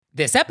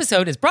This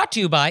episode is brought to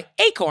you by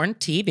Acorn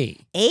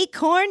TV.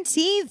 Acorn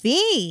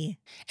TV.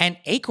 And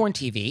Acorn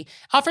TV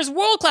offers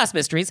world-class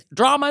mysteries,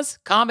 dramas,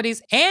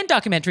 comedies, and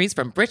documentaries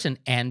from Britain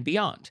and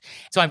beyond.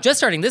 So I'm just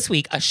starting this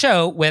week a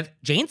show with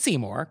Jane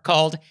Seymour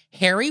called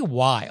Harry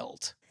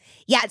Wild.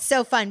 Yeah, it's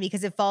so fun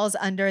because it falls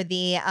under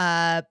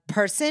the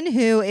person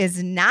who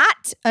is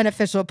not an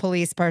official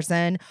police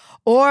person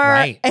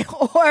or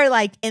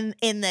like in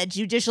the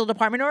judicial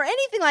department or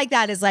anything like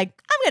that is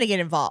like, I'm going to get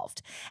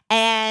involved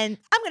and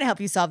I'm going to help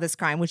you solve this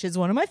crime, which is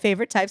one of my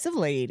favorite types of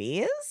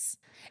ladies.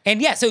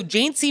 And yeah, so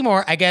Jane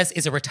Seymour, I guess,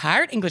 is a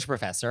retired English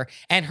professor,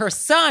 and her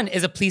son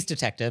is a police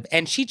detective,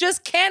 and she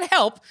just can't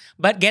help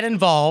but get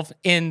involved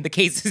in the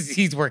cases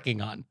he's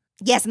working on.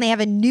 Yes, and they have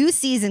a new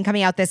season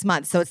coming out this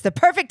month, so it's the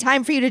perfect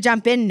time for you to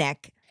jump in,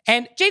 Nick.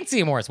 And Jane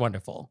Seymour is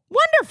wonderful.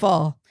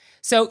 Wonderful.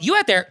 So you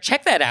out there,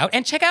 check that out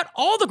and check out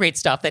all the great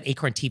stuff that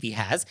Acorn TV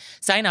has.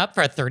 Sign up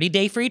for a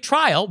 30-day free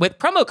trial with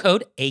promo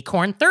code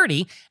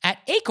ACORN30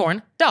 at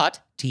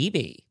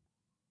acorn.tv.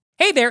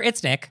 Hey there,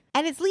 it's Nick.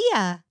 And it's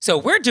Leah. So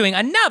we're doing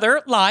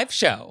another live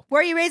show.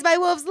 Were You Raised by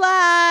Wolves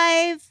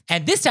Live?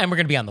 And this time we're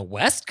going to be on the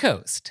West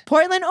Coast.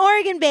 Portland,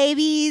 Oregon,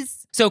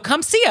 babies. So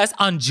come see us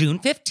on June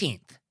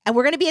 15th. And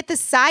we're going to be at the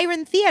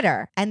Siren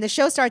Theater. And the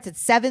show starts at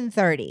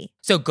 7:30.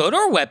 So go to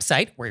our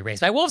website,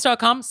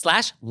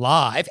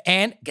 wereyouRaisedByWolves.com/live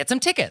and get some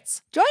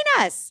tickets. Join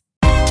us.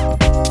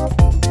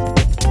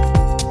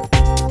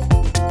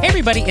 Hey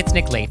everybody, it's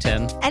Nick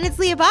Layton. And it's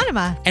Leah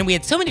Bonema. And we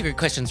had so many great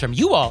questions from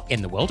you all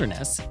in the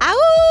wilderness. Ow!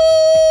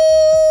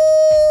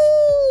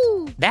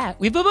 That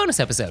we have a bonus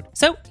episode.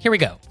 So here we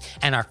go.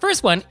 And our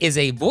first one is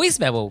a voice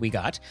memo we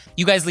got.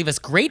 You guys leave us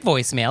great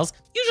voicemails.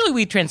 Usually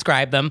we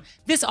transcribe them.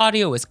 This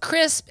audio is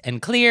crisp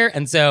and clear,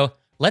 and so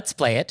let's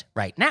play it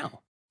right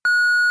now.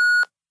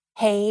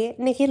 Hey,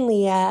 Nick and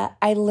Leah,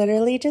 I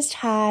literally just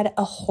had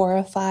a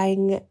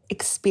horrifying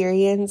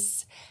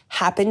experience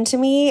happen to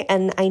me,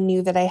 and I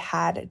knew that I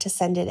had to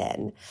send it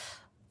in.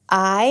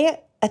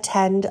 I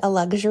attend a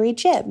luxury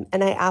gym,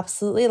 and I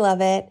absolutely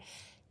love it.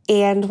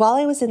 And while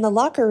I was in the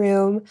locker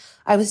room,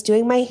 I was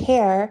doing my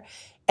hair,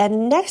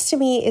 and next to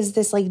me is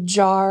this like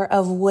jar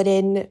of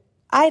wooden,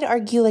 I'd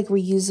argue like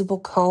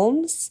reusable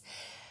combs.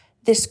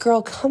 This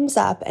girl comes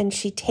up and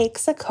she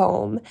takes a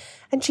comb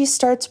and she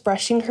starts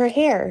brushing her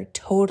hair.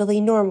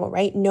 Totally normal,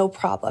 right? No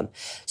problem.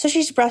 So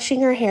she's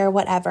brushing her hair,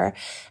 whatever.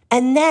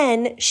 And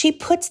then she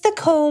puts the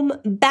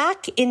comb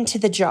back into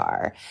the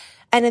jar.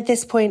 And at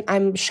this point,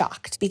 I'm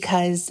shocked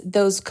because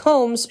those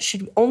combs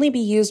should only be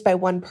used by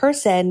one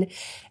person.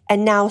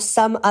 And now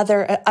some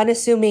other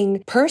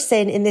unassuming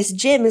person in this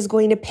gym is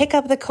going to pick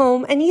up the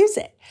comb and use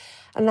it.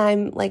 And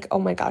I'm like, oh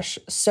my gosh,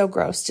 so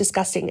gross,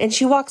 disgusting. And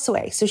she walks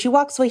away. So she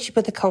walks away, she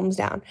put the combs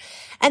down.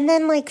 And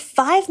then like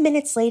 5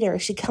 minutes later,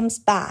 she comes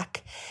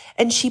back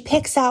and she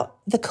picks out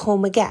the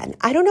comb again.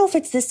 I don't know if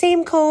it's the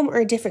same comb or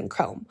a different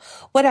comb,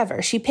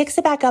 whatever. She picks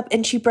it back up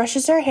and she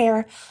brushes her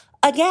hair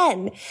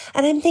again.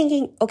 And I'm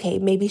thinking, okay,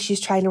 maybe she's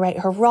trying to right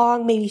her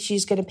wrong. Maybe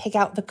she's going to pick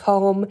out the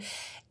comb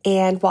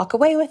and walk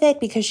away with it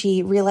because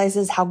she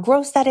realizes how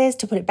gross that is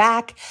to put it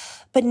back.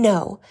 But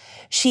no,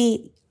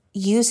 she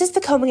uses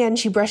the comb again,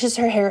 she brushes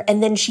her hair,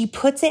 and then she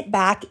puts it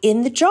back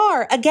in the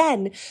jar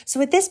again.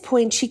 So at this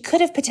point, she could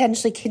have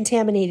potentially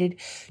contaminated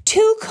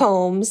 2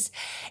 combs.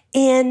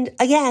 And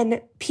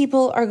again,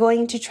 people are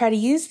going to try to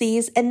use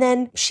these, and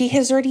then she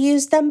has already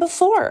used them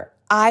before.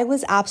 I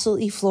was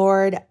absolutely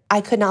floored.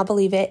 I could not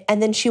believe it.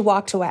 And then she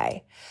walked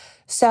away.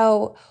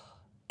 So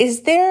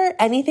is there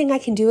anything I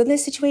can do in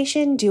this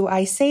situation? Do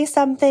I say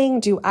something?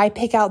 Do I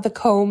pick out the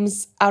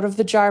combs out of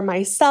the jar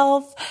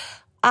myself?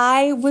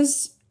 I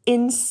was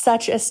in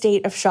such a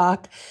state of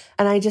shock,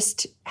 and I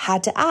just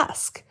had to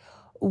ask,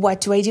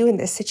 what do I do in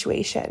this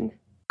situation?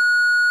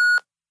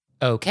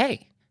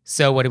 Okay,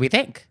 so what do we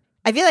think?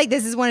 I feel like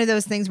this is one of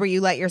those things where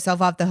you let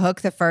yourself off the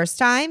hook the first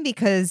time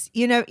because,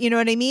 you know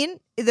what I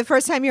mean? The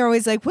first time you're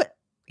always like, what?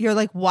 You're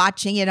like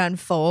watching it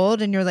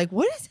unfold and you're like,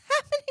 what is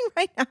happening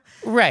right now?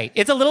 Right.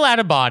 It's a little out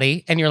of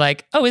body and you're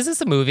like, oh, is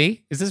this a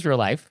movie? Is this real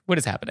life? What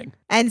is happening?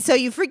 And so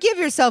you forgive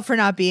yourself for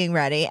not being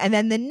ready. And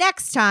then the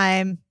next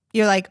time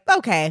you're like,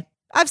 okay,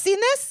 I've seen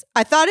this.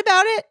 I thought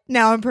about it.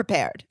 Now I'm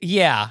prepared.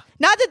 Yeah.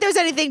 Not that there's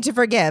anything to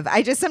forgive.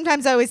 I just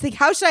sometimes I always think,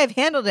 how should I have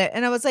handled it?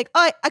 And I was like,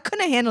 oh, I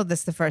couldn't have handled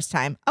this the first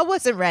time. I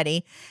wasn't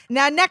ready.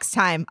 Now, next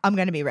time, I'm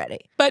going to be ready.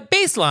 But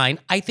baseline,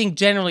 I think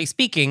generally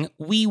speaking,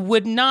 we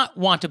would not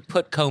want to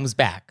put combs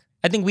back.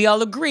 I think we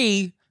all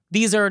agree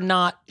these are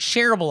not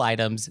shareable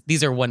items.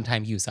 These are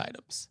one-time use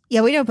items.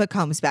 Yeah, we don't put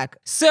combs back.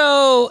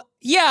 So,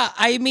 yeah,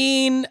 I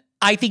mean,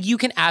 I think you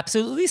can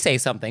absolutely say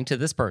something to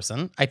this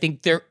person. I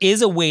think there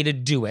is a way to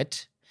do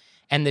it.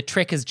 And the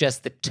trick is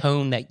just the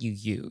tone that you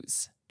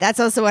use. That's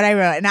also what I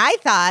wrote. And I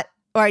thought,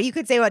 or you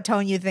could say what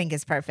tone you think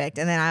is perfect.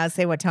 And then I'll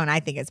say what tone I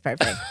think is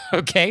perfect.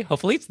 Okay,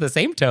 hopefully it's the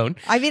same tone.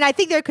 I mean, I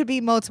think there could be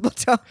multiple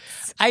tones.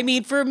 I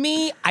mean, for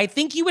me, I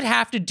think you would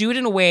have to do it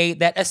in a way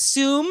that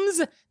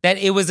assumes that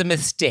it was a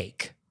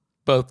mistake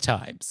both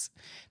times.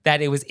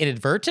 That it was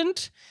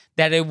inadvertent,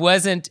 that it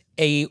wasn't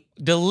a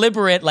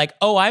deliberate, like,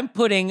 oh, I'm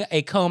putting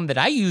a comb that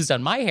I used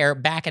on my hair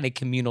back in a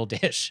communal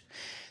dish.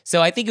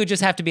 So I think it would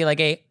just have to be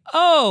like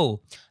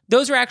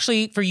those are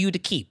actually for you to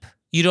keep.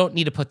 You don't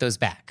need to put those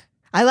back.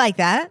 I like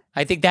that.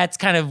 I think that's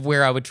kind of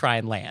where I would try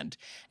and land.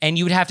 And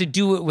you would have to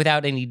do it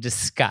without any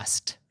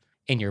disgust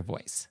in your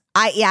voice.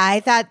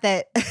 I thought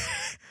that,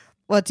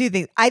 well, two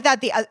things. I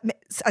thought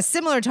a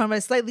similar tone, but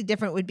a slightly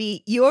different would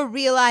be you're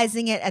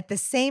realizing it at the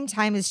same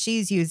time as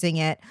she's using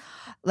it.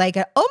 Like,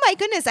 oh my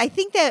goodness, I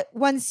think that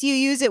once you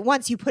use it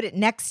once, you put it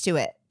next to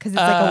it because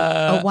it's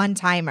like a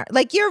one-timer.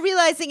 Like you're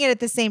realizing it at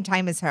the same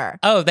time as her.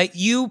 Oh, that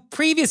you,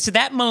 previous to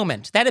that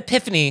moment, that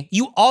epiphany,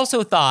 you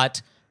also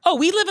thought, oh,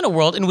 we live in a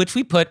world in which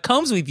we put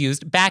combs we've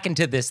used back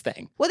into this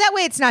thing. Well, that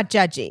way it's not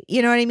judgy.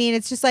 You know what I mean?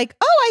 It's just like,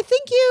 oh, I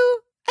think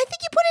you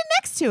put it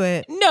next to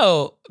it.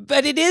 No,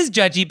 but it is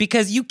judgy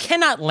because you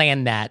cannot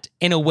land that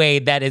in a way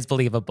that is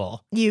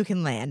believable. You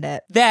can land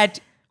it. That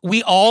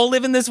we all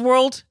live in this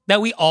world, that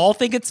we all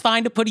think it's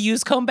fine to put a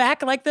used comb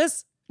back like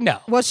this? No.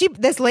 Well,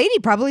 this lady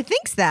probably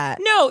thinks that.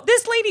 No,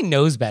 this lady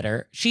knows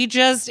better.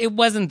 It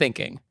wasn't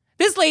thinking.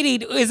 This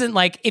lady isn't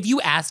like, if you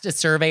asked a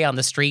survey on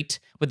the street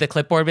with the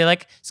clipboard, be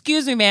like,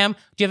 excuse me, ma'am,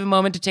 do you have a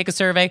moment to take a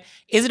survey?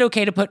 Is it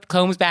okay to put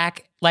combs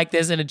back like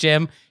this in a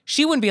gym?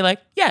 She wouldn't be like,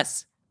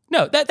 yes.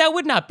 No, that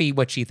would not be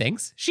what she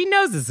thinks. She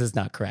knows this is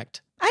not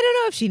correct. I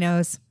don't know if she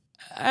knows.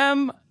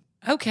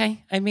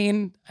 Okay. I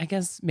mean, I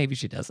guess maybe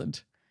she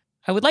doesn't.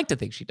 I would like to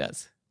think she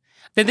does.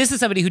 Then this is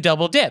somebody who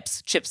double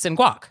dips chips and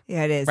guac.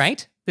 Yeah, it is.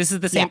 Right? This is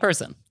the same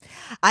person.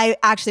 I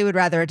actually would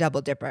rather a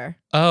double dipper.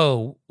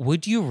 Oh,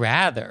 would you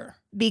rather?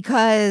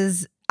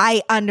 Because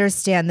I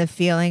understand the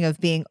feeling of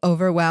being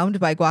overwhelmed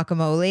by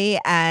guacamole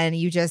and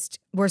you just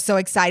were so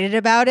excited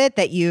about it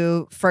that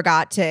you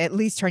forgot to at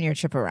least turn your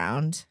chip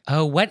around.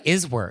 Oh, what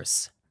is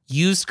worse?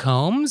 Used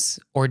combs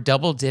or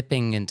double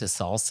dipping into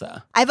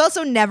salsa? I've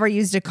also never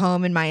used a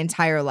comb in my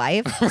entire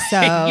life.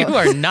 So you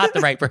are not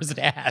the right person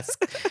to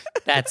ask.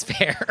 That's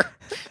fair.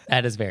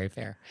 That is very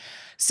fair.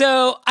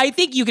 So I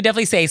think you could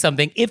definitely say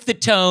something if the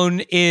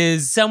tone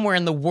is somewhere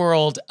in the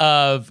world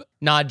of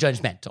not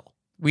judgmental.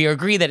 We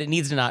agree that it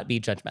needs to not be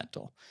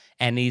judgmental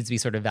and needs to be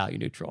sort of value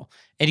neutral.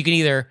 And you can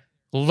either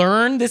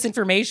learn this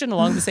information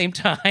along the same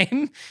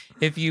time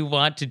if you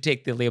want to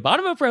take the Leah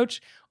Bottom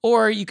approach,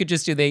 or you could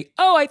just do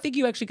I think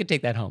you actually could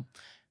take that home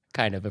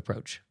kind of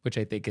approach, which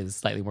I think is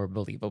slightly more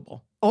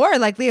believable. Or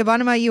like Leah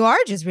Bottom, you are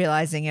just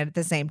realizing it at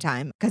the same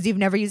time because you've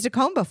never used a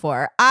comb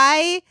before.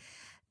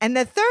 And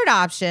the third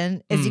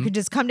option is you could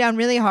just come down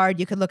really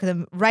hard. You could look at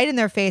them right in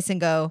their face and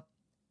go,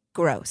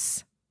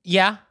 gross.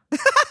 Yeah.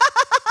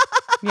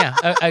 Yeah,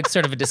 a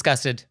sort of a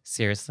disgusted,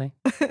 seriously?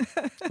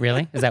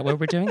 Really? Is that what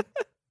we're doing?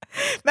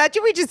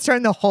 Imagine we just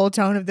turn the whole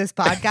tone of this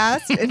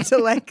podcast into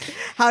like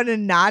how to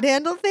not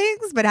handle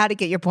things, but how to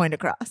get your point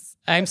across.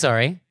 I'm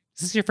sorry.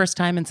 Is this your first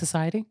time in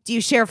society? Do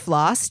you share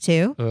floss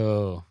too?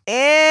 Oh.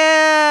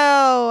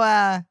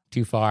 Ew.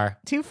 Too far.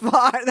 Too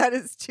far. That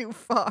is too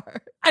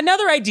far.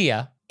 Another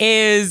idea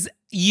is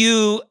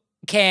you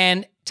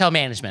can tell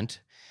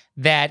management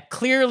that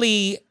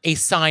clearly a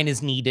sign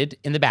is needed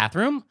in the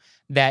bathroom,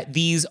 that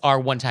these are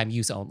one-time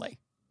use only.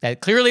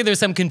 That clearly there's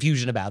some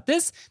confusion about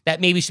this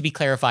that maybe should be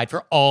clarified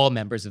for all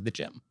members of the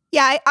gym.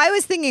 Yeah, I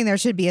was thinking there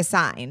should be a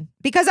sign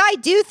because I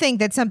do think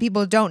that some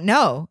people don't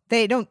know.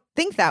 They don't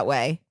think that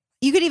way.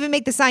 You could even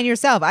make the sign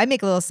yourself. I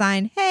make a little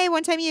sign. Hey,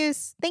 one-time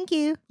use. Thank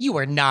you. You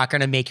are not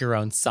going to make your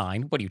own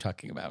sign. What are you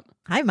talking about?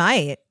 I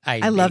might.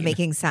 I love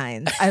making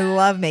signs. I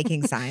love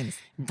making signs.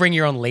 Bring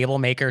your own label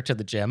maker to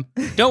the gym.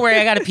 Don't worry,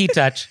 I got a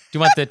P-Touch. Do you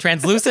want the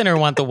translucent or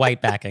want the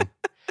white backing?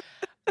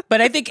 But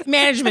I think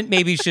management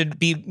maybe should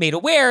be made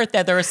aware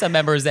that there are some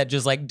members that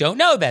just like don't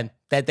know then,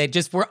 that they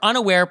just were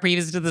unaware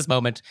previous to this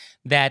moment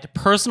that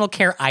personal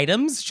care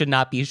items should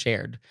not be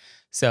shared.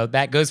 So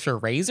that goes for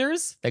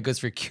razors, that goes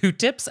for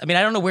Q-tips. I mean,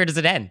 I don't know, where does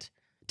it end?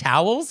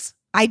 Towels?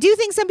 I do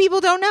think some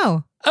people don't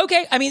know.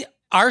 Okay, I mean,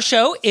 our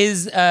show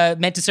is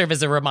meant to serve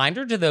as a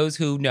reminder to those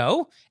who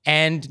know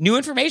and new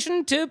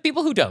information to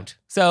people who don't.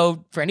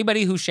 So for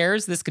anybody who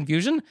shares this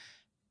confusion,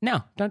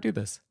 no, don't do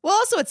this. Well,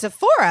 also at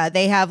Sephora,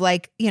 they have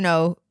like,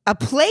 a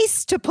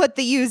place to put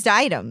the used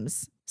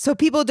items. So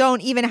people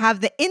don't even have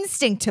the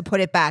instinct to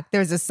put it back.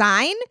 There's a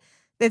sign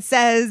that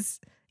says,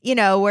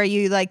 where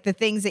you like the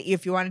things that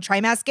if you want to try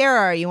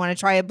mascara or you want to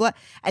try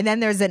and then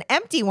there's an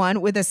empty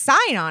one with a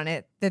sign on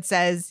it that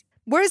says,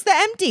 where's the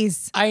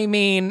empties? I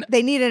mean,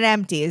 they needed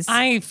empties.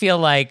 I feel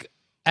like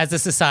as a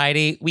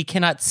society, we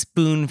cannot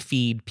spoon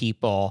feed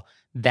people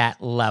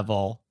that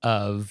level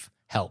of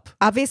help.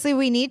 Obviously,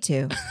 we need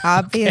to.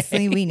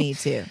 Obviously, we need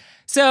to.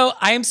 So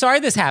I am sorry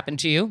this happened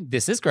to you.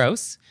 This is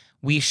gross.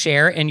 We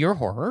share in your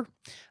horror.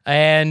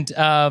 And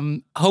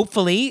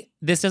hopefully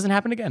this doesn't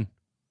happen again.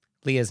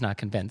 Leah's not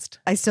convinced.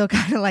 I still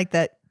kind of like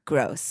that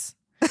gross.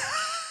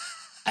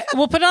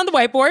 We'll put it on the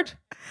whiteboard.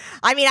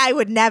 I mean, I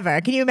would never.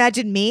 Can you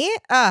imagine me?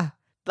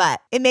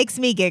 But it makes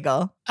me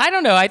giggle. I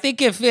don't know. I think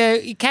if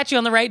you catch you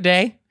on the right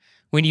day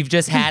when you've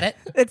just had it.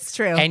 It's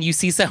true. And you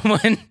see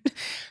someone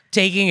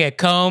taking a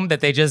comb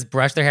that they just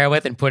brushed their hair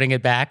with and putting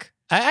it back.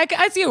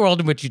 I see a world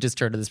in which you just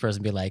turn to this person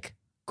and be like,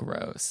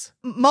 gross.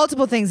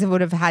 Multiple things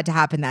would have had to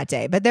happen that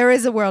day, but there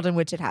is a world in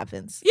which it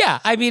happens. Yeah,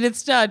 I mean,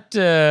 it's not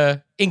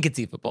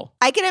inconceivable.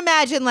 I can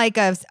imagine like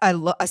a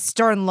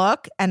stern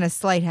look and a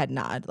slight head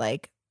nod,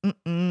 like,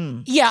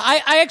 Yeah,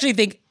 I actually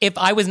think if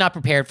I was not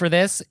prepared for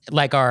this,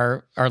 like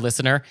our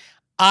listener,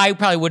 I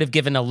probably would have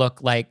given a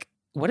look like,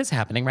 what is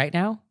happening right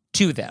now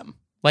to them?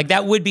 Like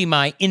that would be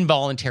my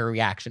involuntary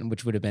reaction,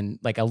 which would have been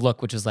like a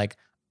look, which is like,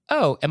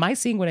 oh, am I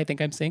seeing what I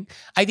think I'm seeing?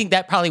 I think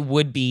that probably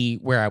would be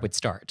where I would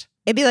start.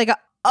 It'd be like,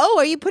 oh,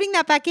 are you putting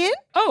that back in?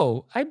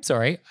 Oh, I'm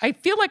sorry. I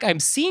feel like I'm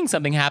seeing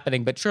something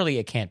happening, but surely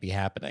it can't be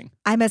happening.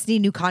 I must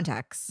need new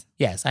contacts.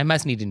 Yes, I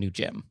must need a new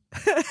gym.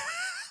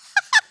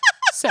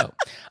 So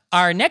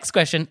our next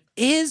question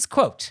is,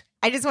 quote,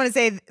 I just want to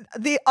say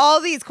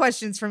all these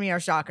questions for me are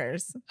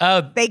shockers.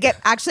 Oh,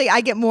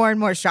 I get more and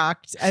more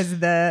shocked as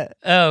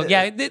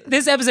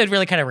this episode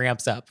really kind of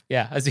ramps up.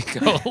 Yeah, as we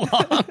go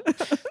along.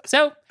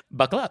 So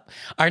buckle up.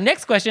 Our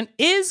next question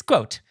is,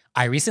 quote,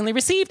 I recently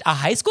received a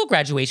high school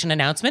graduation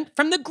announcement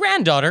from the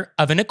granddaughter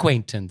of an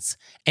acquaintance,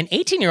 an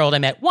 18-year-old I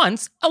met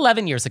once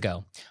 11 years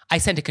ago. I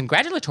sent a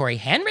congratulatory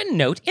handwritten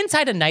note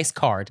inside a nice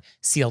card,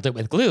 sealed it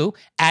with glue,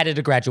 added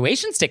a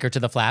graduation sticker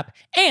to the flap,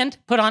 and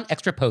put on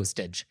extra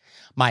postage.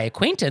 My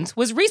acquaintance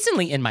was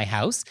recently in my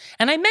house,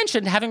 and I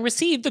mentioned having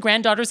received the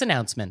granddaughter's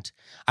announcement.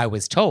 I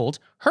was told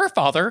her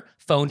father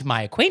phoned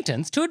my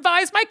acquaintance to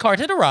advise my card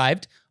had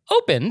arrived,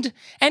 opened,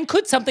 and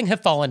could something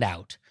have fallen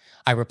out.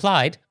 I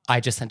replied, I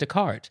just sent a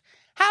card.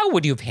 How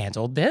would you have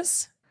handled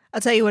this?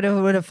 I'll tell you what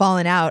would have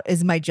fallen out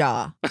is my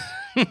jaw.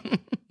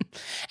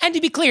 And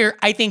to be clear,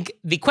 I think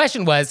the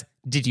question was,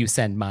 did you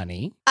send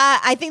money?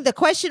 I think the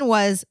question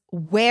was,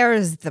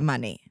 where's the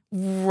money?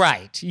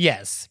 Right.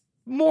 Yes.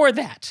 More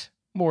that,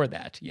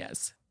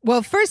 yes.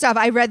 Well, first off,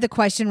 I read the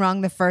question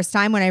wrong the first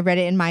time when I read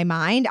it in my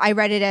mind. I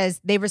read it as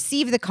they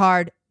received the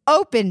card,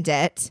 opened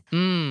it,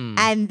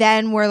 and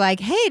then were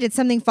like, hey, did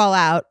something fall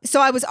out? So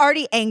I was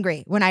already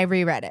angry when I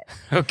reread it.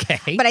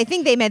 Okay. But I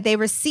think they meant they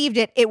received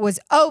it. It was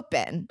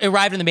open. It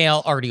arrived in the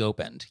mail, already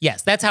opened.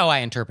 Yes, that's how I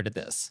interpreted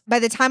this. By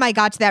the time I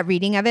got to that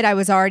reading of it, I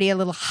was already a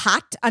little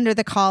hot under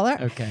the collar.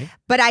 Okay.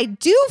 But I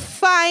do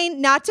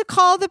find, not to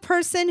call the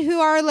person who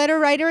our letter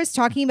writer is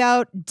talking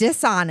about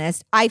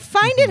dishonest, I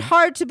find it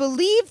hard to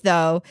believe,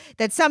 though,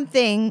 that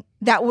something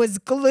that was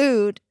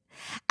glued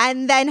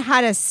and then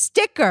had a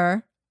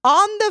sticker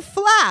on the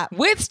flap.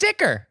 With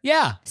sticker,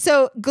 yeah.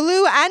 So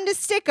glue and a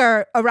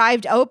sticker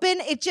arrived open.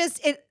 It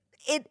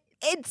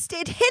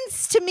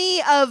hints to me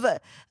of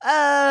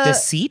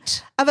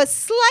deceit? Of a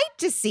slight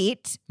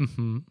deceit.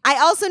 Mm-hmm. I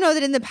also know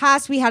that in the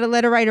past we had a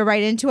letter writer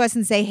write into us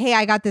and say, hey,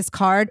 I got this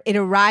card. It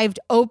arrived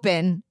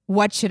open.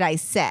 What should I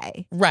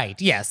say?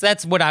 Right. Yes,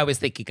 that's what I was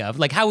thinking of.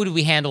 Like, how would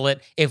we handle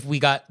it if we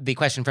got the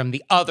question from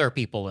the other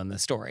people in the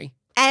story?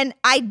 And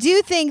I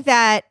do think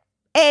that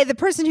the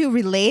person who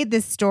relayed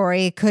this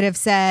story could have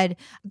said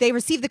they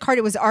received the card,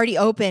 it was already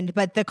opened,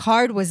 but the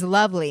card was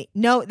lovely.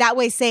 No, that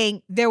way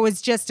saying there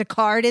was just a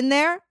card in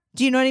there.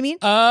 Do you know what I mean?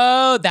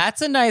 Oh,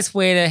 that's a nice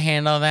way to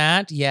handle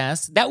that.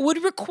 Yes. That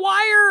would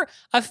require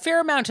a fair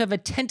amount of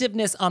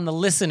attentiveness on the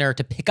listener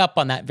to pick up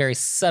on that very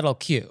subtle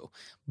cue.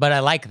 But I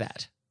like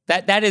that.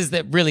 That is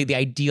really the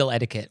ideal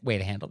etiquette way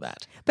to handle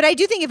that. But I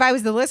do think if I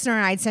was the listener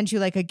and I'd sent you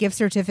like a gift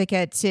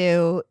certificate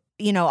to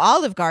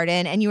Olive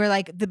Garden, and you were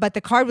like, but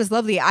the card was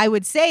lovely, I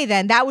would say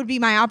then that would be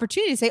my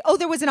opportunity to say, oh,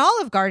 there was an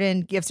Olive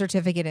Garden gift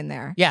certificate in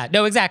there. Yeah,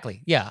 no,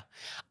 exactly. Yeah.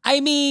 I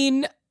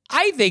mean,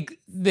 I think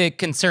the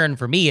concern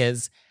for me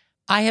is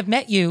I have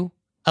met you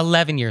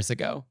 11 years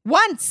ago.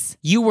 Once.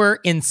 You were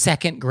in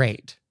second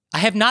grade. I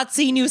have not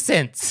seen you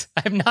since.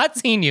 I have not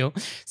seen you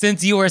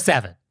since you were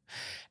 7.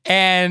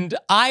 And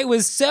I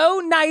was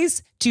so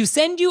nice to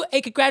send you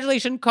a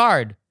congratulations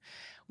card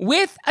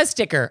with a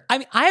sticker. I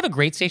mean, I have a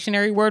great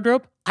stationery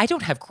wardrobe. I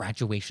don't have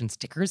graduation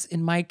stickers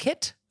in my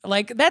kit.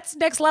 Like, that's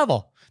next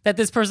level that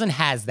this person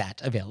has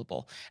that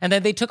available. And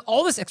then they took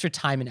all this extra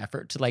time and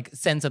effort to like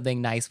send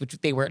something nice, which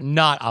they were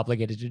not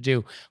obligated to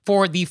do,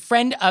 for the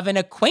friend of an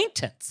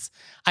acquaintance.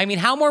 I mean,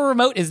 how more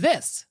remote is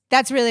this?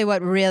 That's really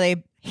what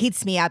really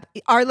heats me up.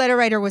 Our letter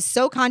writer was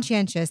so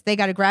conscientious. They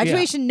got a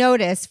graduation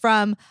notice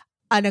from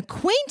an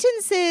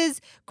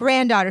acquaintance's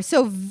granddaughter,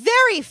 so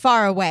very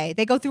far away.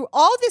 They go through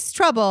all this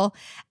trouble,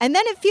 and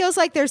then it feels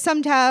like they're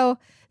somehow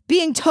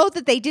being told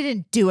that they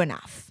didn't do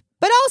enough.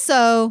 But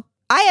also,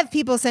 I have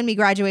people send me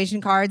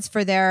graduation cards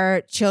for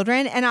their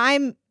children, and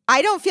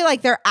I don't feel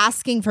like they're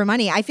asking for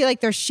money. I feel like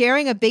they're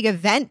sharing a big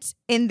event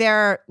in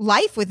their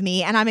life with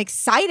me, and I'm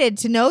excited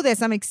to know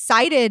this. I'm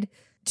excited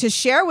to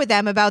share with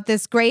them about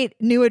this great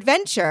new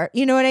adventure.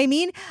 You know what I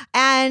mean?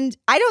 And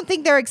I don't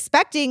think they're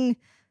expecting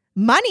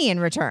money in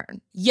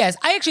return. Yes,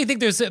 I actually think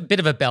there's a bit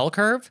of a bell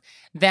curve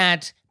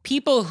that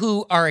people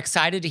who are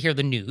excited to hear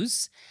the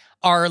news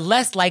are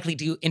less likely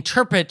to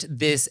interpret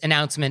this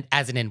announcement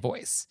as an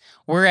invoice.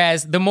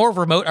 Whereas the more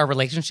remote our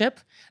relationship,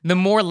 the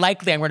more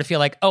likely I'm going to feel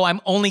like, oh,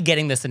 I'm only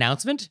getting this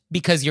announcement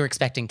because you're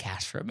expecting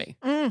cash from me.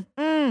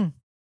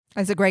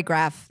 That's a great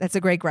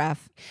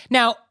graph.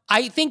 Now,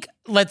 I think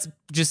let's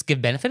just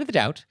give benefit of the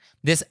doubt.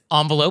 This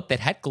envelope that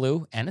had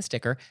glue and a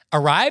sticker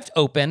arrived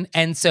open.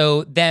 And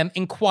so them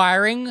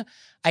inquiring,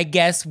 I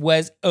guess,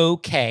 was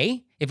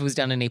okay if it was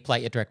done in a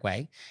polite yet direct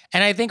way.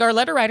 And I think our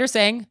letter writer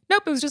saying,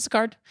 nope, it was just a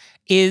card,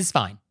 is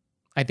fine.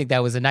 I think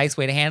that was a nice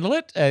way to handle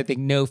it. I think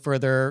no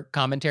further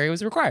commentary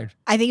was required.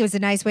 I think it was a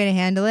nice way to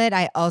handle it.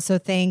 I also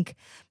think,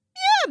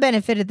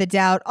 benefit of the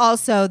doubt.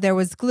 Also, there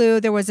was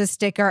glue, there was a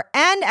sticker,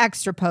 and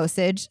extra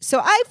postage.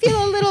 So I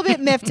feel a little bit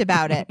miffed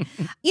about it.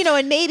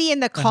 And maybe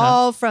in the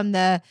call from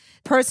the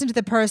person to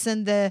the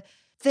person, the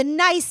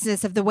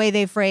niceness of the way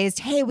they phrased,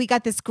 hey, we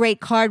got this great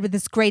card with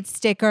this great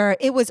sticker.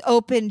 It was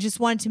open, just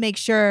wanted to make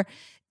sure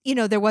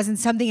there wasn't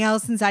something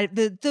else inside.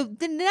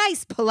 The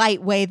nice,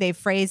 polite way they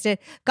phrased it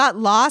got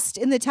lost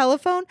in the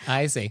telephone.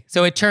 I see.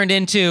 So it turned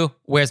into,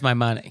 where's my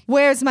money?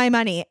 Where's my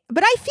money?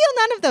 But I feel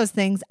none of those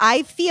things.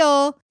 I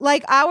feel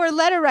like our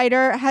letter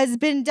writer has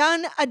been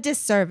done a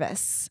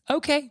disservice.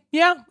 Okay.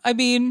 Yeah. I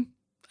mean,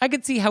 I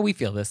could see how we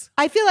feel this.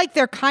 I feel like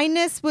their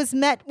kindness was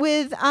met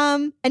with,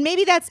 and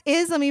maybe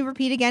let me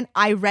repeat again.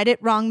 I read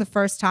it wrong the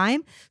first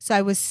time. So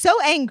I was so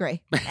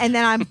angry. And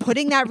then I'm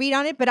putting that read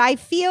on it. But I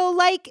feel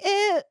like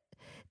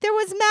there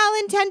was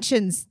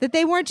malintentions, that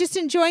they weren't just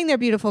enjoying their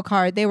beautiful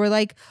card. They were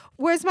like,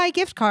 where's my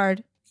gift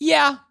card?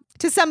 Yeah.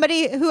 To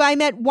somebody who I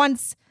met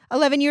once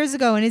 11 years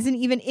ago and isn't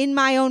even in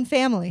my own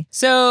family.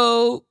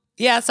 So,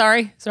 yeah,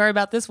 sorry. Sorry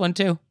about this one,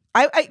 too.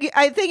 I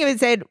think it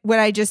would say what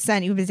I just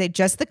sent. You would say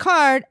just the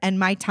card and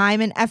my time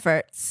and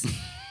efforts.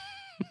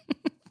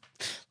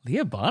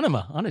 Leah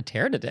Bonema on a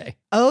tear today.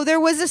 Oh,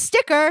 there was a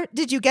sticker.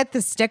 Did you get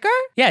the sticker?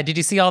 Yeah. Did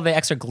you see all the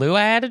extra glue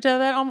I added to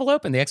that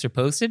envelope and the extra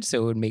postage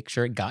so it would make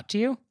sure it got to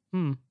you?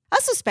 I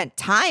also spent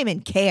time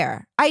and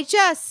care.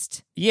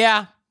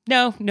 Yeah.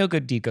 No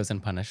good deed goes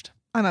unpunished.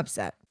 I'm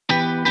upset.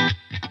 And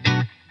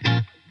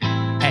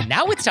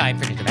now it's time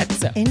for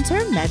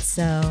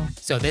Intermezzo.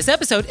 So this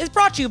episode is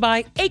brought to you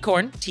by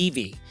Acorn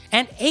TV.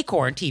 And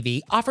Acorn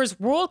TV offers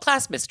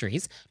world-class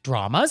mysteries,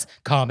 dramas,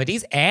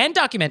 comedies, and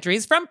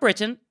documentaries from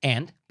Britain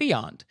and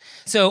beyond.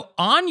 So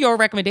on your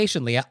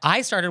recommendation, Leah,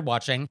 I started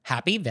watching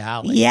Happy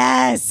Valley.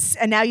 Yes.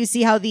 And now you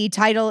see how the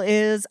title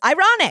is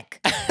ironic.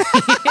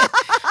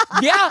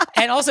 Yeah.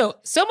 And also,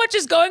 so much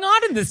is going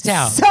on in this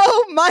town.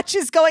 So much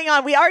is going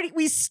on.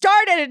 We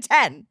start at a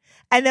 10.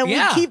 And then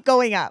we keep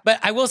going up. But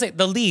I will say,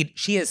 the lead,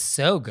 she is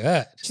so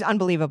good. She's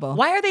unbelievable.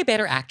 Why are they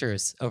better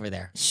actors over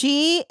there?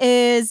 She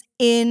is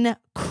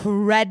incredible.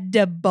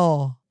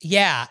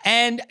 Yeah.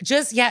 And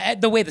just,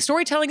 the way the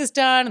storytelling is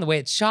done and the way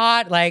it's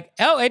shot,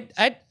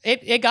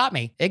 it got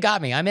me. It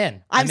got me. I'm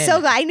in. I'm so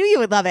glad. I knew you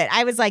would love it.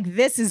 I was like,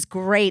 this is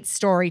great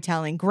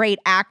storytelling, great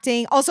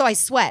acting. Also, I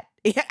sweat.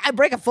 I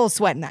break a full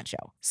sweat in that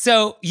show.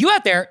 So you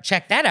out there,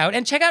 check that out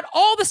and check out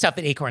all the stuff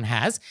that Acorn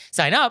has.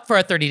 Sign up for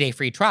a 30-day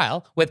free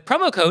trial with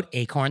promo code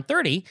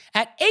ACORN30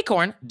 at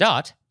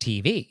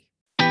acorn.tv.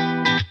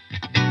 And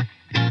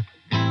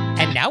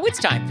now it's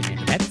time for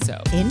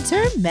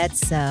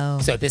Intermezzo.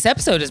 So this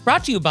episode is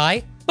brought to you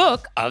by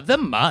Book of the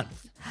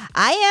Month.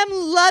 I am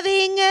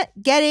loving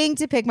getting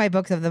to pick my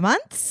books of the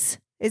months.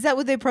 Is that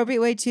the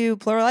appropriate way to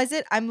pluralize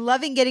it? I'm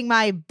loving getting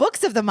my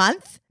books of the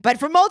month, but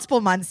for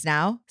multiple months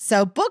now.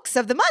 So books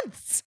of the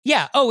months.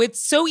 Yeah. Oh, it's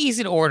so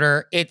easy to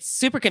order. It's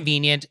super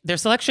convenient. Their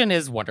selection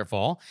is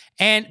wonderful.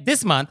 And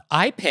this month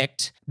I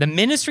picked The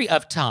Ministry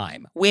of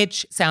Time,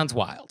 which sounds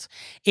wild.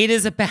 It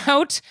is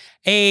about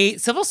a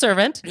civil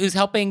servant who's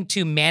helping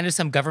to manage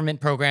some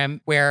government program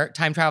where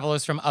time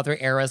travelers from other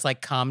eras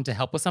come to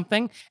help with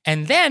something.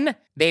 And then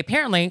they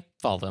apparently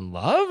fall in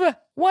love.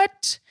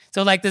 What?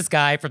 So this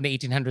guy from the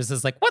 1800s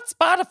is like, what's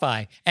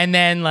Spotify? And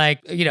then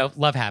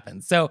love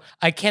happens. So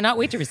I cannot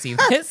wait to receive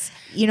this.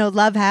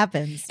 Love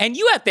happens. And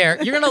you out there,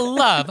 you're going to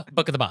love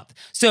Book of the Month.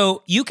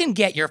 So you can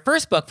get your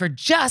first book for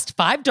just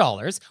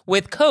 $5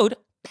 with code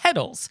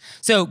PEDALS.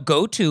 So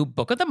go to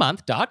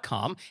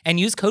bookofthemonth.com and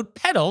use code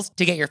PEDALS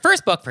to get your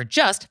first book for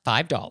just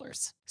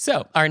 $5.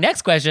 So our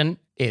next question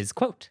is,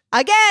 quote,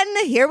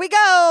 again, here we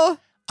go.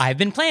 I've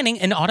been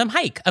planning an autumn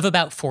hike of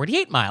about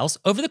 48 miles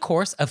over the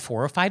course of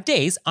 4 or 5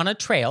 days on a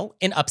trail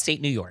in upstate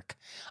New York.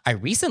 I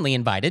recently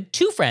invited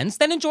 2 friends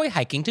that enjoy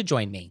hiking to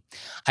join me.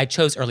 I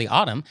chose early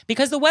autumn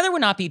because the weather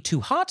would not be too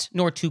hot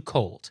nor too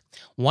cold.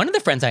 One of the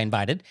friends I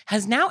invited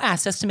has now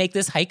asked us to make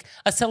this hike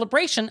a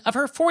celebration of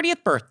her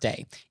 40th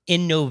birthday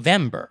in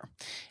November.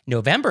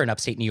 November in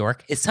upstate New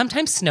York is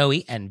sometimes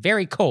snowy and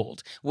very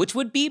cold, which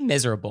would be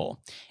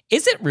miserable.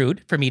 Is it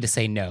rude for me to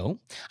say no?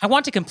 I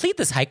want to complete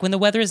this hike when the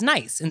weather is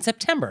nice in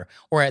September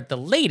or at the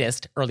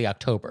latest early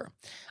October.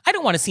 I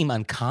don't want to seem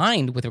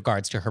unkind with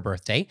regards to her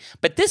birthday,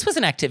 but this was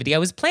an activity I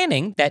was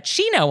planning that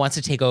she now wants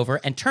to take over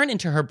and turn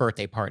into her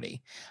birthday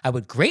party. I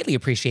would greatly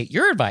appreciate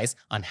your advice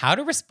on how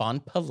to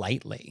respond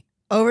politely.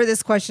 Over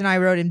this question, I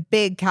wrote in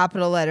big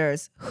capital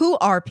letters, who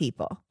are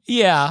people?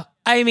 Yeah.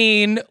 I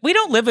mean, we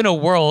don't live in a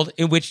world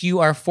in which you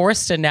are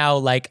forced to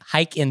now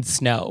hike in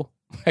snow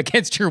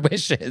against your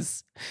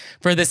wishes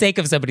for the sake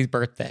of somebody's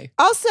birthday.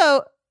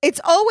 Also, It's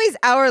always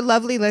our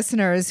lovely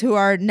listeners who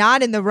are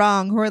not in the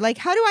wrong, who are like,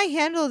 how do I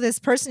handle this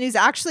person who's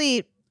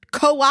actually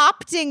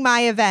co-opting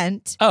my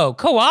event? Oh,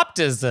 co-opt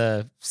is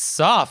a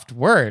soft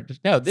word.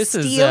 No, this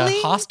is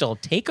a hostile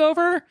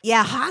takeover.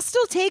 Yeah,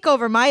 hostile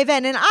takeover my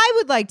event. And I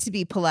would like to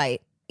be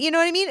polite. You know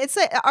what I mean? It's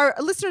like our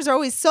listeners are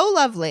always so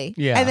lovely.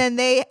 Yeah. And then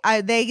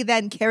they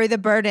then carry the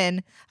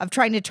burden of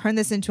trying to turn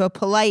this into a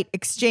polite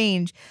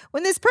exchange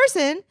when this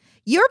person,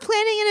 you're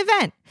planning an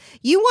event.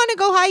 You want to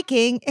go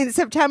hiking in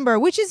September,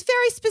 which is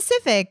very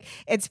specific.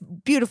 It's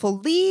beautiful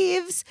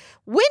leaves.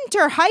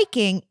 Winter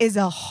hiking is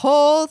a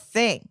whole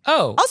thing.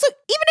 Oh. Also,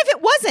 even if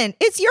it wasn't,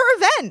 it's your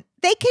event.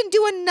 They can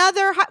do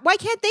another. Why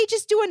can't they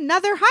just do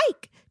another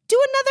hike?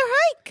 Do another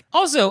hike.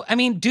 Also, I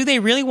mean, do they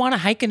really want to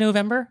hike in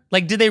November?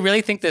 Like, did they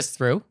really think this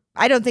through?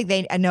 I don't think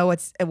they know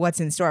what's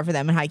in store for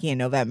them in hiking in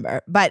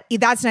November, but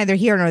that's neither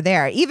here nor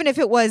there. Even if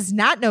it was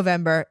not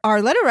November, our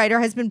letter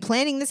writer has been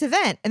planning this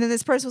event. And then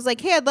this person was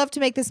like, hey, I'd love to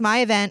make this my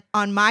event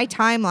on my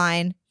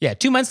timeline. Yeah,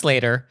 2 months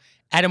later,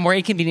 at a more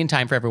inconvenient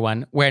time for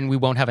everyone when we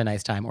won't have a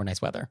nice time or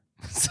nice weather.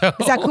 So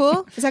is that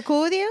cool? Is that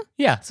cool with you?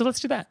 Yeah, so let's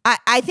do that.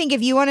 I think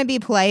if you want to be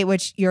polite,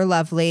 which you're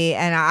lovely,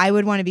 and I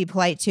would want to be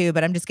polite too,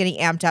 but I'm just getting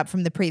amped up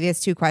from the previous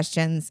 2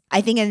 questions.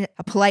 I think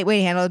a polite way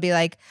to handle it would be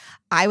like,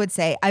 I would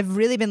say, I've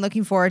really been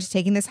looking forward to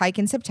taking this hike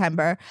in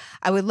September.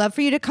 I would love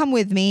for you to come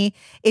with me.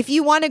 If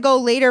you want to go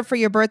later for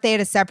your birthday at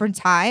a separate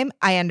time,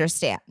 I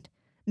understand.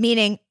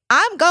 Meaning,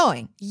 I'm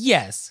going.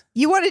 Yes.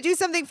 You want to do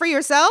something for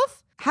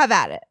yourself? Have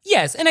at it.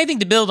 Yes, and I think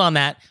to build on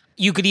that,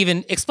 you could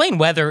even explain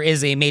weather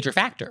is a major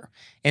factor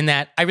in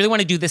that I really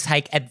want to do this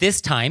hike at this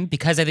time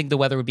because I think the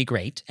weather would be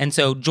great. And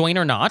so join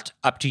or not,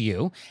 up to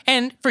you.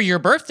 And for your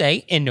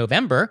birthday in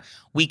November,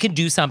 we could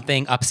do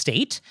something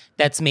upstate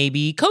that's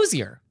maybe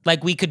cozier.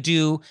 Like we could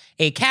do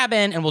a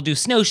cabin and we'll do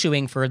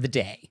snowshoeing for the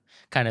day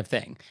kind of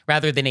thing,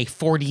 rather than a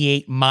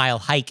 48-mile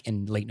hike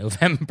in late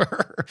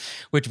November,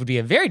 which would be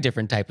a very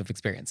different type of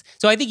experience.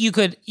 So I think you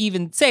could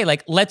even say,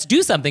 like, let's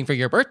do something for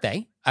your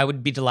birthday. I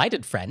would be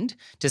delighted, friend,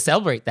 to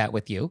celebrate that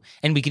with you.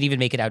 And we could even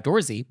make it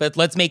outdoorsy, but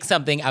let's make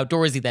something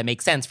outdoorsy that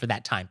makes sense for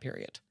that time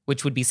period,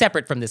 which would be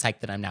separate from this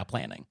hike that I'm now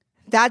planning.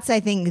 That's, I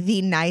think,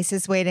 the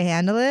nicest way to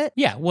handle it.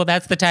 Yeah, well,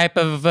 that's the type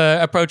of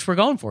approach we're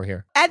going for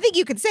here. I think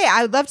you could say,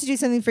 I would love to do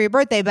something for your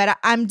birthday, but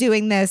I'm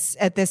doing this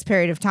at this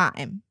period of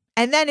time.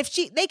 And then if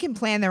they can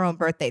plan their own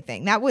birthday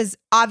thing. That was,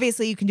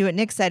 obviously, you can do what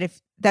Nick said,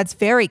 if that's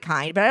very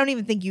kind, but I don't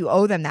even think you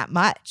owe them that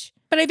much.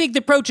 But I think the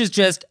approach is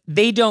just,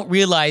 they don't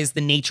realize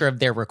the nature of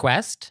their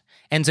request.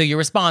 And so your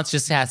response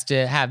just has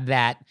to have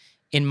that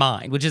in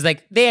mind, which is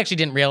like, they actually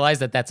didn't realize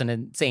that that's an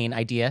insane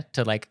idea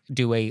to like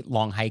do a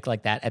long hike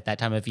like that at that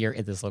time of year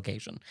at this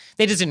location.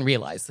 They just didn't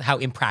realize how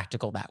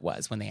impractical that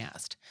was when they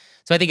asked.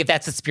 So I think if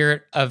that's the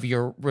spirit of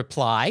your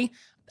reply,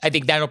 I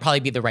think that'll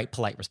probably be the right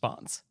polite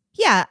response.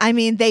 Yeah, I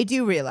mean, they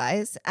do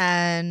realize,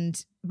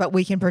 but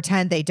we can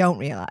pretend they don't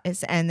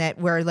realize, and that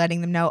we're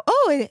letting them know,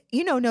 oh,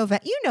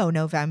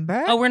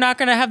 November. Oh, we're not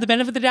going to have the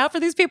benefit of the doubt for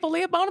these people,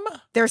 Leah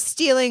Bonema? They're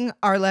stealing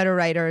our letter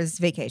writer's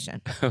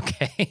vacation.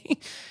 Okay.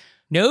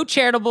 No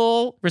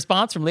charitable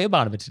response from Leah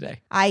Bonema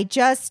today. I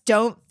just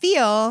don't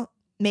feel,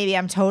 maybe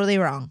I'm totally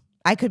wrong.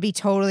 I could be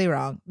totally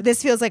wrong. But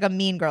this feels like a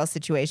mean girl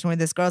situation where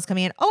this girl's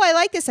coming in, oh, I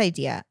like this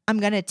idea. I'm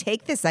going to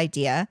take this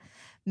idea,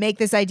 make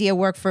this idea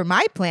work for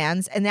my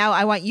plans, and now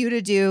I want you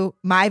to do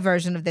my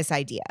version of this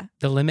idea.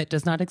 The limit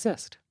does not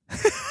exist.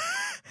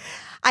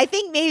 I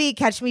think maybe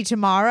catch me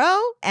tomorrow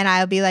and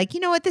I'll be like, you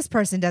know what? This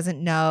person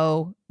doesn't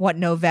know what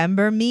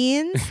November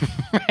means.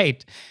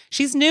 Right.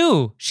 She's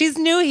new. She's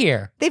new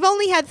here. They've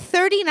only had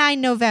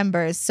 39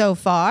 Novembers so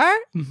far.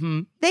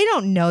 Mm-hmm. They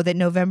don't know that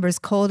November's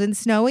cold and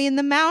snowy in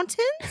the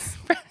mountains.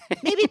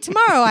 Maybe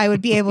tomorrow I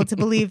would be able to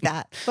believe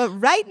that. But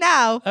right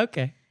now,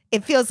 okay,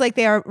 it feels like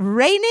they are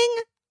raining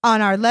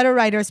on our letter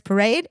writers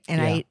parade,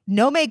 and I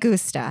no me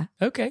gusta.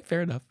 Okay,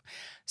 fair enough.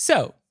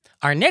 So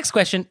our next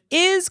question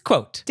is,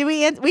 quote.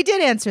 We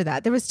did answer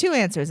that. There was 2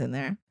 answers in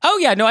there. Oh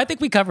yeah, no, I think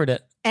we covered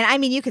it. And I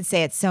mean, you could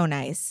say it's so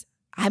nice.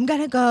 I'm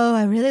going to go.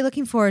 I'm really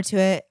looking forward to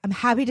it. I'm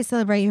happy to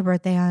celebrate your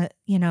birthday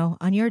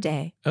on your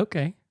day.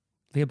 Okay.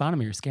 Leah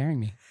Bonema, you're scaring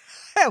me.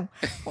 I'm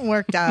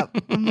worked up.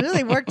 I'm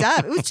really worked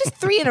up. It was just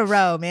 3 in a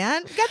row,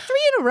 man. We got 3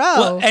 in a row.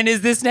 Well, and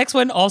is this next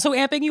one also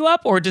amping you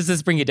up, or does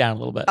this bring you down a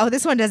little bit? Oh,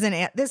 this one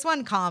doesn't. This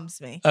one calms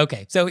me.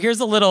 Okay, so here's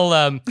a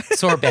little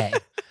sorbet,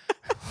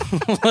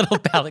 a little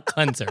palate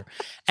cleanser.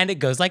 And it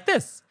goes like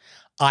this.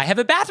 I have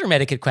a bathroom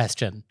etiquette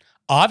question.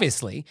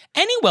 Obviously,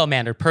 any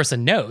well-mannered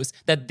person knows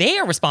that they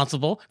are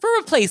responsible for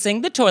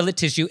replacing the toilet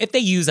tissue if they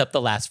use up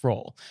the last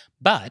roll.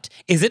 But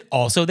is it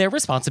also their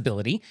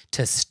responsibility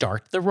to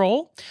start the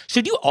roll?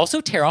 Should you also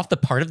tear off the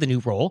part of the new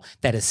roll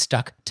that is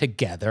stuck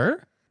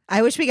together?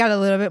 I wish we got a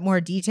little bit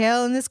more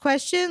detail in this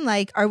question.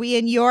 Like, are we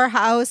in your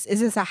house? Is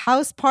this a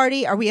house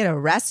party? Are we at a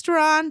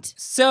restaurant?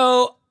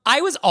 So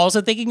I was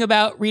also thinking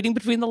about reading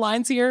between the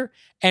lines here.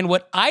 And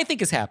what I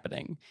think is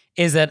happening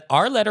is that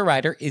our letter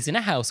writer is in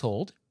a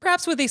household,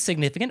 perhaps with a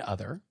significant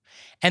other,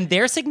 and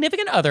their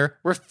significant other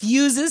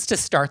refuses to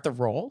start the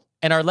roll.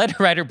 And our letter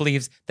writer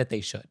believes that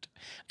they should.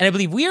 And I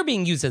believe we are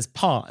being used as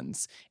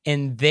pawns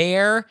in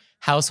their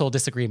household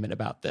disagreement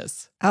about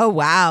this. Oh,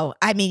 wow.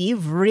 I mean,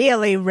 you've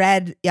really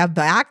read a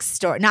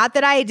backstory. Not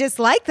that I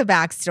dislike the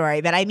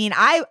backstory, but I mean,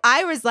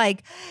 I was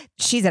like,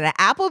 she's at an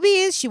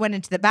Applebee's. She went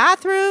into the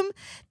bathroom.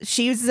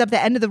 She uses up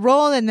the end of the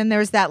roll. And then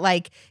there's that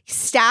like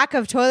stack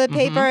of toilet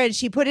paper and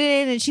she put it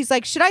in and she's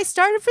like, should I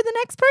start it for the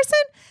next person?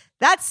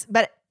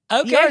 But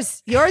okay.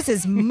 Yours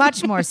is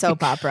much more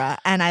soap opera,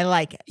 and I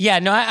like it. Yeah,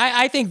 no,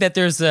 I think that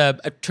there's a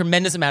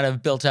tremendous amount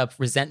of built-up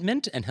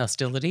resentment and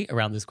hostility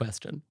around this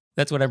question.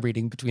 That's what I'm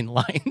reading between the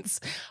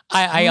lines.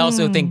 I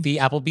also think the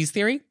Applebee's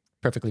theory,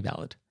 perfectly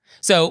valid.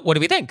 So what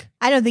do we think?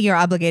 I don't think you're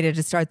obligated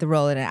to start the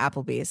roll at an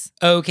Applebee's.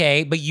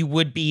 Okay, but you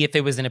would be if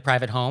it was in a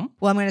private home?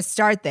 Well, I'm going to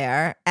start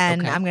there,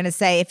 and I'm going to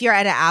say if you're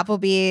at an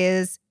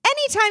Applebee's,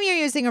 anytime you're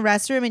using a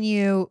restroom and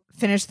you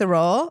finish the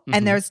roll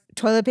and there's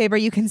toilet paper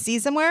you can see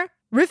somewhere,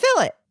 refill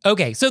it.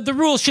 Okay, so the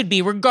rule should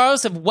be,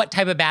 regardless of what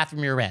type of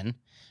bathroom you're in,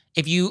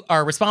 if you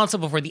are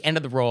responsible for the end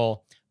of the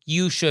roll,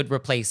 you should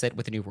replace it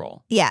with a new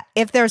roll. Yeah,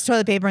 if there's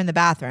toilet paper in the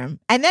bathroom.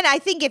 And then I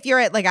think if you're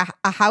at like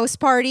a house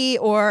party,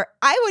 or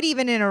I would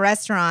even in a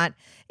restaurant,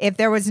 if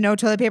there was no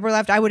toilet paper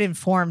left, I would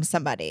inform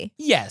somebody.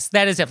 Yes,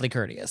 that is definitely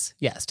courteous.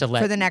 Yes, to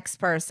let for the next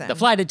person. The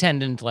flight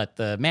attendant, let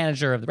the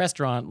manager of the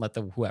restaurant, let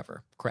the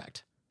whoever.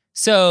 Correct.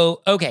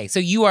 So, okay, so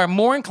you are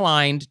more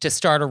inclined to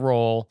start a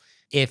roll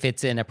if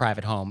it's in a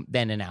private home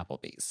than in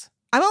Applebee's.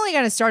 I'm only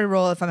going to start a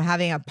roll if I'm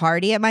having a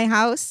party at my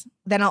house.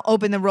 Then I'll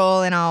open the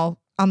roll and I'll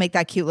make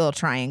that cute little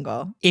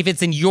triangle. If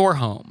it's in your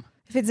home.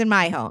 If it's in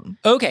my home.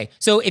 Okay,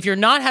 so if you're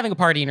not having a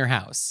party in your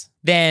house,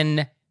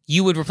 then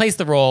you would replace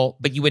the roll,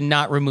 but you would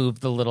not remove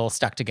the little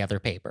stuck together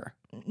paper.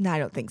 No, I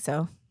don't think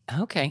so.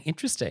 Okay,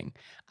 interesting.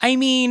 I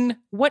mean,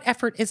 what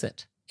effort is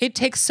it? It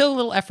takes so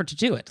little effort to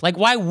do it. Like,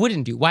 why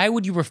wouldn't you? Why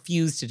would you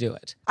refuse to do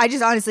it? I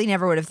just honestly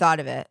never would have thought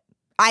of it.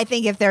 I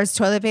think if there's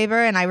toilet paper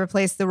and I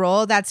replace the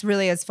roll, that's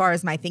really as far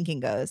as my thinking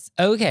goes.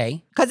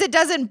 Okay. Because it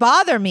doesn't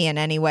bother me in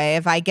any way.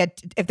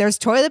 If there's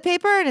toilet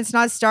paper and it's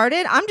not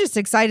started, I'm just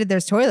excited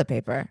there's toilet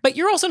paper. But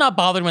you're also not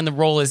bothered when the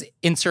roll is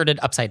inserted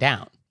upside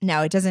down.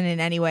 No, it doesn't in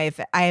any way.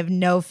 I have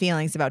no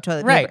feelings about toilet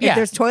paper. Right, yeah. If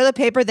there's toilet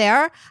paper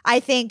there, I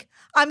think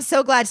I'm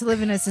so glad to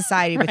live in a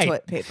society with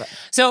toilet paper.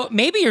 So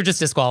maybe you're just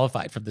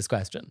disqualified from this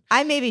question.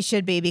 I maybe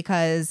should be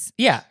because...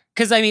 Yeah.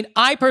 Because, I mean,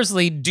 I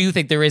personally do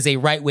think there is a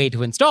right way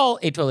to install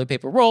a toilet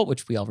paper roll,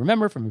 which we all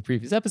remember from a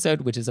previous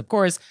episode, which is, of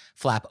course,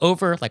 flap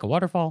over like a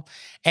waterfall.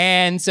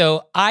 And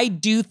so I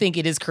do think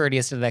it is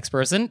courteous to the next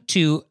person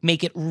to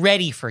make it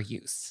ready for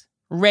use,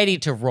 ready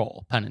to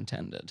roll, pun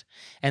intended.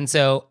 And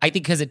so I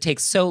think because it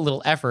takes so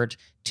little effort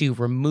to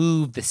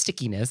remove the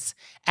stickiness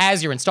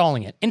as you're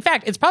installing it. In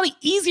fact, it's probably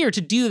easier to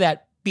do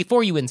that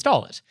before you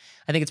install it.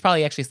 I think it's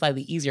probably actually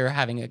slightly easier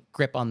having a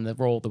grip on the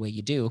roll the way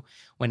you do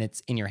when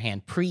it's in your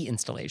hand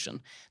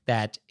pre-installation,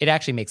 that it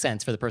actually makes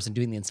sense for the person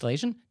doing the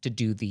installation to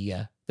do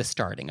the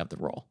starting of the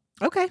roll.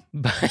 Okay.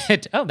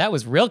 But, that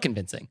was real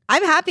convincing.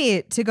 I'm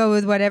happy to go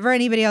with whatever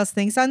anybody else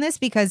thinks on this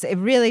because it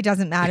really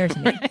doesn't matter to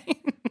me.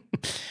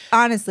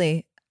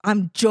 Honestly,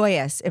 I'm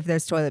joyous if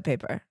there's toilet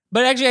paper.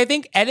 But actually, I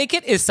think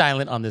etiquette is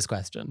silent on this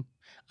question.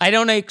 I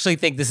don't actually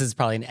think this is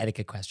probably an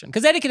etiquette question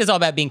because etiquette is all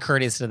about being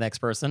courteous to the next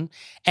person.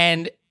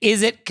 And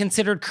is it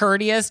considered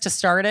courteous to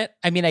start it?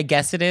 I mean, I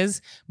guess it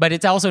is, but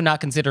it's also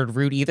not considered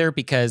rude either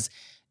because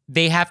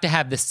they have to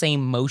have the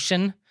same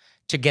motion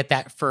to get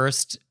that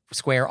first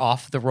square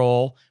off the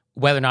roll,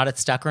 whether or not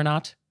it's stuck or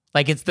not.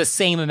 Like it's the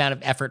same amount of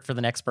effort for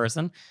the next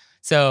person.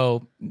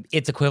 So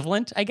it's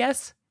equivalent, I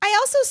guess. I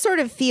also sort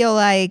of feel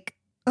like,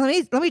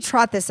 let me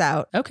trot this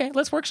out. Okay,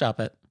 let's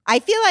workshop it. I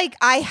feel like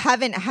I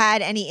haven't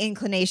had any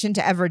inclination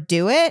to ever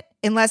do it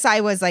unless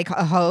I was like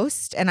a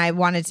host and I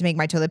wanted to make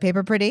my toilet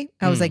paper pretty.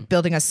 I was like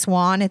building a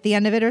swan at the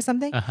end of it or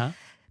something.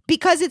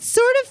 Because it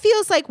sort of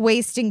feels like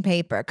wasting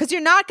paper because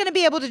you're not going to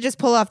be able to just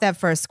pull off that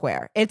first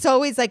square. It's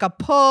always like a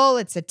pull,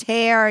 it's a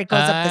tear, it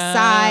goes up the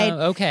side.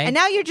 Okay. And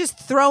now you're just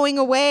throwing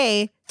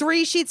away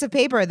 3 sheets of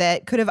paper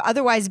that could have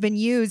otherwise been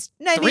used,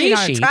 not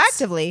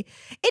attractively.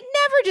 It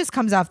never just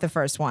comes off the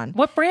first one.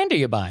 What brand are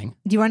you buying?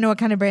 Do you want to know what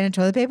kind of brand of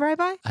toilet paper I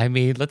buy? I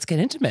mean, let's get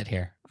intimate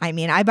here. I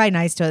mean, I buy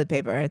nice toilet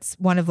paper. It's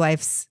one of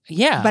life's.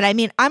 Yeah. But I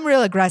mean, I'm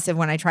real aggressive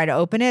when I try to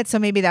open it. So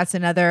maybe that's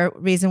another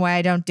reason why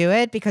I don't do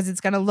it because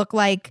it's going to look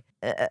like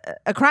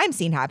a crime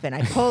scene happened.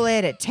 I pull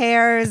it, it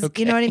tears.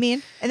 Okay. You know what I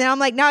mean? And then I'm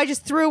like, now I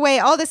just threw away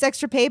all this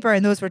extra paper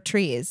and those were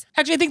trees.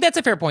 Actually, I think that's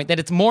a fair point, that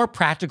it's more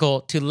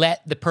practical to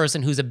let the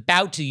person who's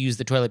about to use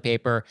the toilet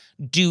paper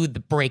do the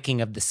breaking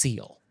of the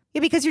seal.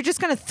 Yeah, because you're just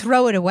going to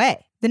throw it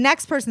away. The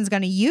next person's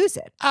going to use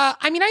it.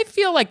 I mean, I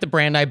feel like the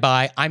brand I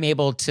buy, I'm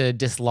able to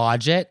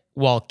dislodge it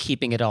while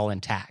keeping it all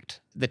intact.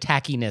 the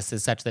tackiness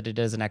is such that it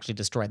doesn't actually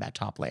destroy that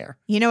top layer.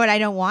 You know what I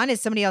don't want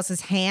is somebody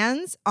else's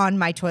hands on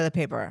my toilet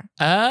paper.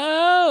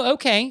 Oh,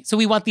 okay. So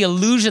we want the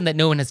illusion that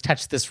no one has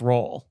touched this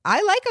roll.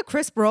 I like a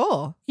crisp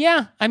roll.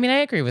 Yeah, I mean, I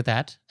agree with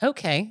that.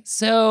 Okay,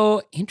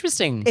 so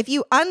interesting. If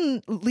you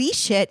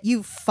unleash it,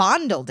 you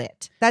fondled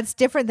it. That's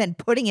different than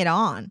putting it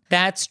on.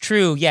 That's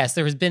true. Yes,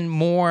 there has been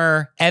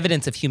more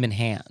evidence of human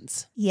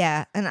hands.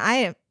 Yeah,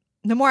 and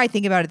the more I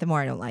think about it, the more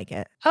I don't like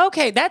it.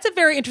 Okay, that's a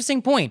very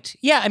interesting point.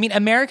 Yeah, I mean,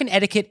 American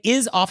etiquette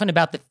is often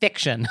about the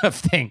fiction of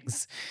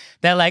things.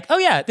 That like, oh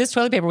yeah, this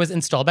toilet paper was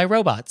installed by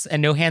robots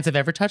and no hands have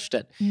ever touched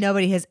it.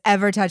 Nobody has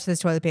ever touched this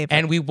toilet paper.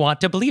 And we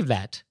want to believe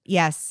that.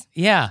 Yes.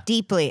 Yeah.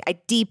 Deeply. I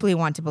deeply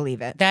want to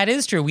believe it. That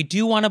is true. We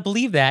do want to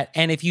believe that.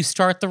 And if you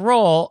start the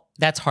roll,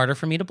 that's harder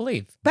for me to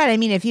believe. But I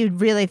mean, if you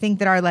really think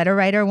that our letter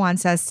writer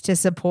wants us to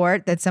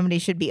support that somebody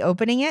should be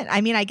opening it,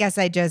 I mean, I guess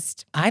I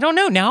don't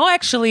know. Now,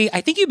 actually,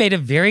 I think you made a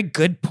very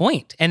good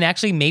point. And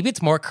actually, maybe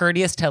it's more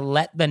courteous to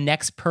let the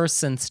next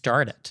person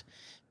start it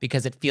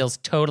because it feels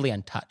totally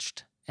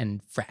untouched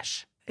and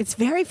fresh. It's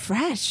very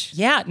fresh.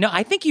 Yeah. No,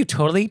 I think you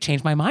totally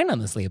changed my mind on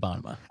this, Leah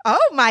Bonnema.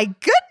 Oh, my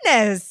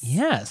goodness.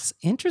 Yes.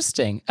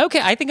 Interesting. Okay.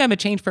 I think I'm a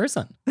changed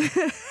person.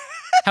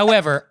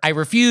 However, I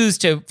refuse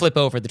to flip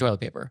over the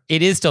toilet paper.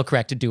 It is still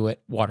correct to do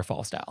it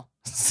waterfall style.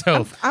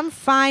 So I'm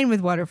fine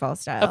with waterfall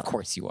style. Of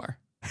course you are.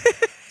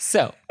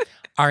 So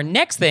our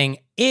next thing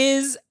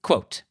is,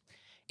 quote,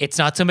 "It's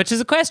not so much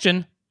as a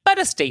question, but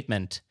a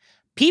statement.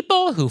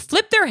 People who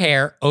flip their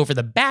hair over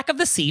the back of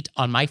the seat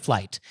on my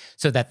flight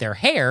so that their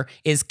hair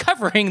is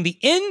covering the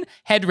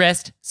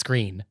in-headrest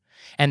screen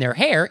and their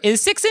hair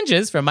is 6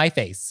 inches from my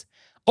face.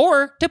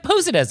 Or to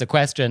pose it as a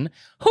question,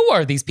 who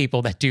are these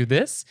people that do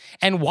this?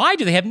 And why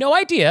do they have no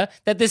idea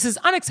that this is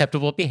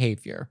unacceptable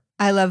behavior?"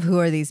 I love who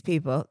are these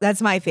people.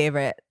 That's my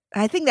favorite.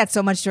 I think that's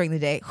so much during the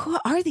day. Who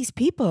are these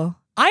people?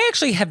 I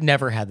actually have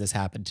never had this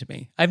happen to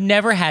me. I've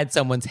never had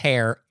someone's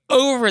hair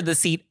over the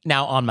seat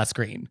now on my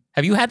screen.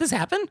 Have you had this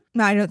happen?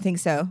 No, I don't think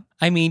so.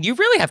 I mean, you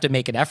really have to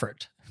make an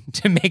effort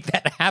to make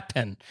that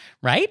happen,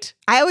 right?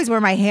 I always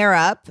wear my hair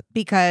up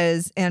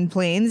in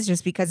planes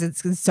just because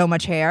it's so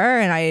much hair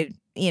and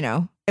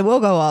it will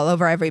go all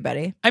over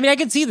everybody. I mean, I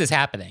can see this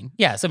happening.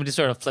 Yeah, somebody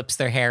sort of flips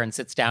their hair and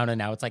sits down and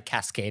now it's like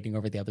cascading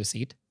over the other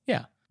seat.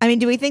 Yeah. I mean,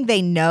 do we think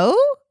they know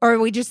or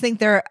we just think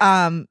they're,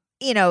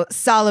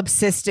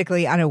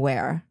 solipsistically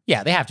unaware?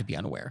 Yeah, they have to be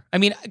unaware. I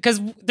mean,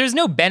 because there's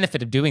no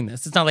benefit of doing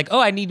this. It's not like, oh,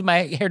 I need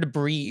my hair to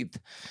breathe.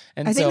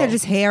 And I think they're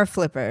just hair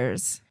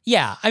flippers.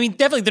 Yeah, I mean,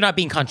 definitely they're not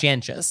being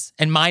conscientious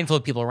and mindful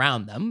of people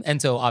around them.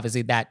 And so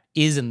obviously that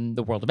is in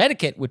the world of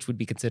etiquette, which would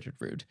be considered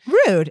rude.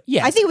 Rude?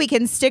 Yes. I think we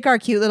can stick our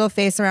cute little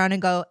face around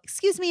and go,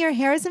 "Excuse me, your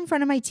hair is in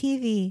front of my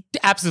TV."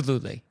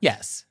 Absolutely,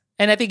 yes.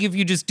 And I think if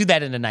you just do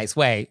that in a nice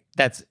way,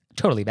 that's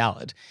totally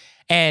valid.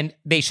 And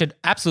they should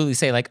absolutely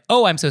say like,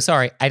 "Oh, I'm so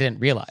sorry, I didn't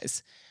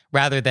realize,"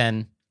 rather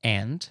than,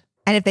 and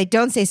if they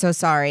don't say so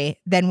sorry,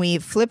 then we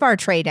flip our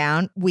tray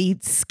down, we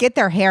skid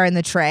their hair in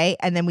the tray,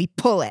 and then we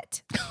pull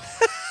it.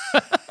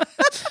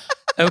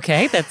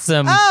 Okay, that's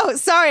Oh,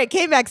 sorry, it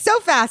came back so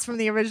fast from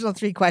the original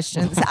 3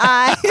 questions.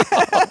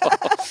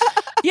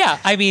 Yeah,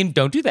 I mean,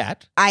 don't do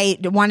that. I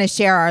want to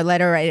share our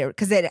letter writer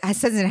because it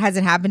says it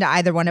hasn't happened to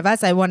either one of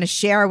us. I want to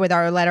share with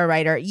our letter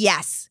writer.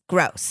 Yes,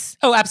 gross.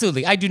 Oh,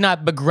 absolutely. I do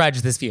not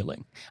begrudge this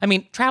feeling. I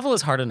mean, travel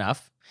is hard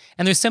enough.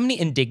 And there's so many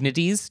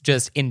indignities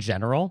just in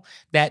general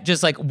that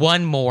just like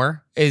one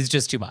more is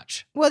just too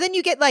much. Well, then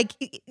you get like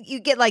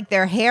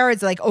their hair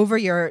is like over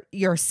your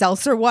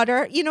seltzer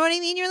water. You know what I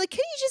mean? You're like, can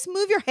you just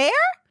move your hair?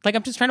 Like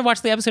I'm just trying to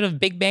watch the episode of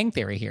Big Bang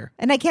Theory here.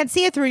 And I can't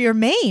see it through your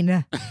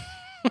mane.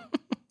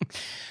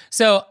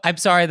 So I'm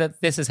sorry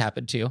that this has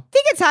happened to you. I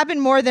think it's happened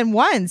more than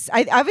once.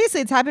 Obviously,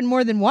 it's happened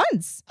more than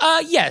once.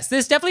 Yes,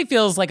 this definitely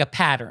feels like a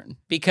pattern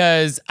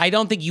because I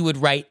don't think you would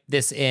write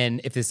this in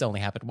if this only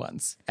happened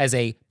once as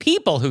a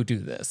people who do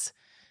this.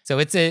 So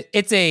it's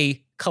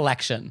a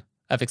collection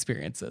of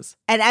experiences.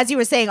 And as you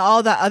were saying,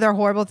 all the other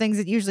horrible things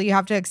that usually you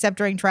have to accept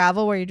during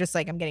travel where you're just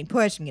like, I'm getting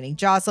pushed, I'm getting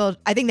jostled.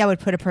 I think that would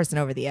put a person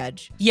over the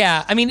edge.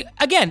 Yeah. I mean,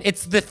 again,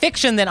 it's the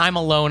fiction that I'm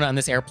alone on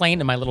this airplane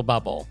in my little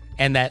bubble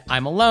and that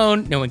I'm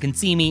alone. No one can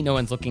see me. No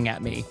one's looking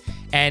at me.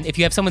 And if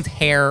you have someone's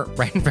hair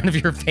right in front of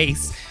your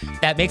face,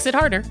 that makes it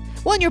harder.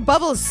 Well, and your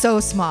bubble is so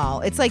small.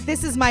 It's like,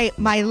 this is my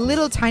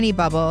little tiny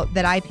bubble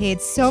that I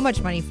paid so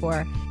much money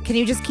for. Can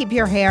you just keep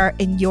your hair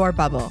in your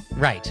bubble?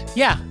 Right.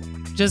 Yeah.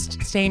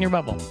 Just stay in your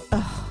bubble.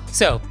 Ugh.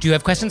 So, do you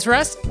have questions for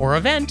us, or a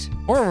vent,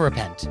 or a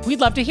repent? We'd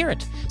love to hear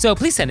it. So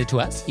please send it to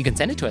us. You can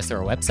send it to us through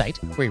our website,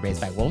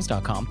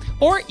 wereraisedbywolves.com,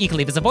 or you can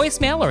leave us a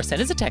voicemail or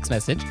send us a text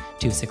message,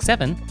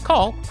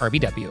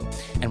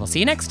 267-CALL-RBW. And we'll see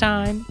you next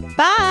time.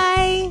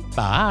 Bye.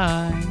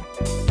 Bye.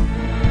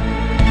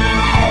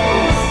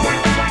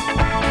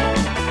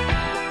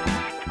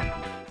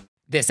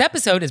 This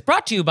episode is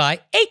brought to you by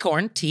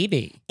Acorn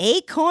TV.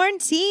 Acorn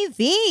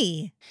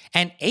TV.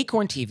 And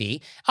Acorn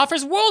TV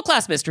offers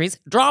world-class mysteries,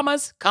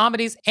 dramas,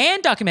 comedies,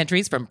 and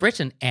documentaries from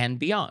Britain and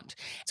beyond.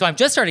 So I'm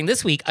just starting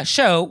this week a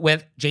show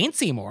with Jane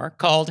Seymour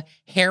called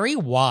Harry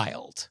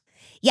Wild.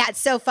 Yeah,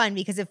 it's so fun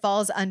because it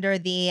falls under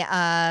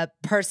the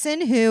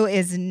person who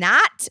is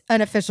not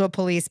an official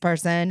police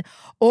person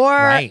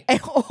or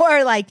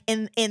or like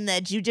in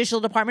the judicial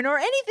department or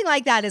anything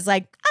like that is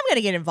like, I'm going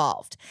to get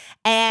involved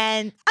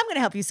and I'm going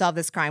to help you solve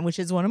this crime, which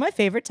is one of my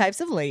favorite types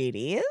of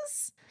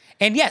ladies.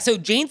 And yeah, so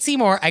Jane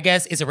Seymour, I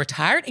guess, is a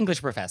retired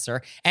English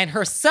professor, and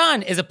her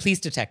son is a police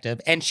detective,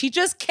 and she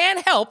just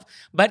can't help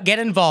but get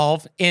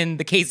involved in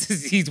the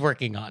cases he's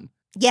working on.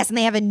 Yes, and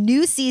they have a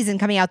new season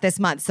coming out this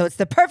month, so it's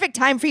the perfect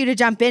time for you to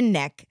jump in,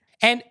 Nick.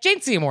 And Jane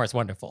Seymour is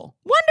wonderful.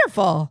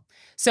 Wonderful.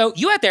 So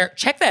you out there,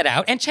 check that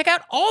out and check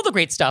out all the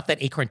great stuff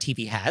that Acorn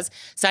TV has.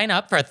 Sign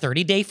up for a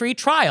 30-day free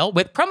trial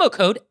with promo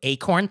code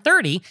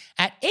ACORN30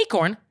 at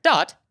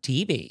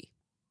acorn.tv.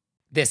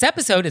 This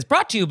episode is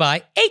brought to you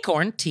by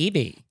Acorn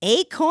TV.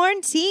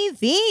 Acorn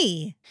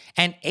TV.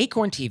 And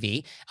Acorn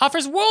TV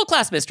offers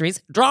world-class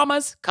mysteries,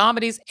 dramas,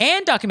 comedies,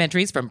 and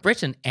documentaries from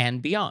Britain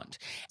and beyond.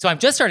 So I'm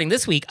just starting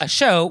this week a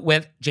show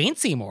with Jane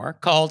Seymour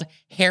called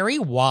Harry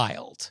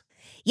Wild.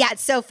 Yeah,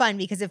 it's so fun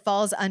because it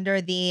falls under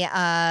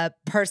the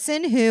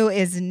person who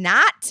is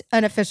not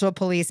an official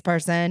police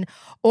person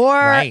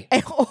or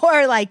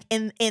or like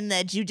in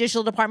the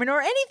judicial department or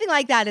anything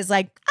like that is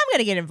like, I'm going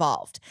to get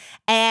involved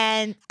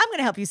and I'm going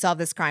to help you solve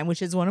this crime,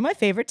 which is one of my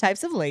favorite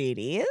types of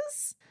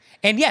ladies.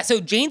 And yeah, so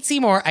Jane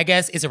Seymour, I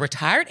guess, is a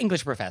retired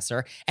English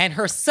professor, and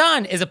her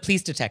son is a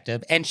police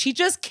detective, and she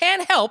just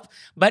can't help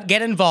but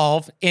get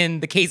involved in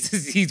the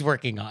cases he's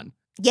working on.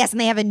 Yes,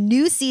 and they have a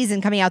new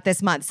season coming out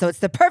this month, so it's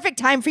the perfect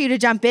time for you to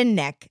jump in,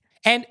 Nick.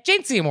 And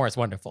Jane Seymour is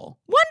wonderful.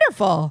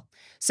 Wonderful.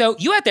 So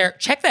you out there,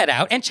 check that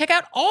out and check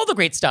out all the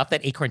great stuff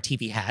that Acorn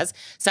TV has.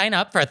 Sign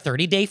up for a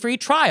 30-day free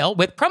trial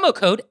with promo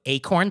code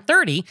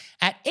ACORN30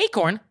 at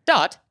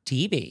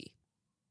acorn.tv.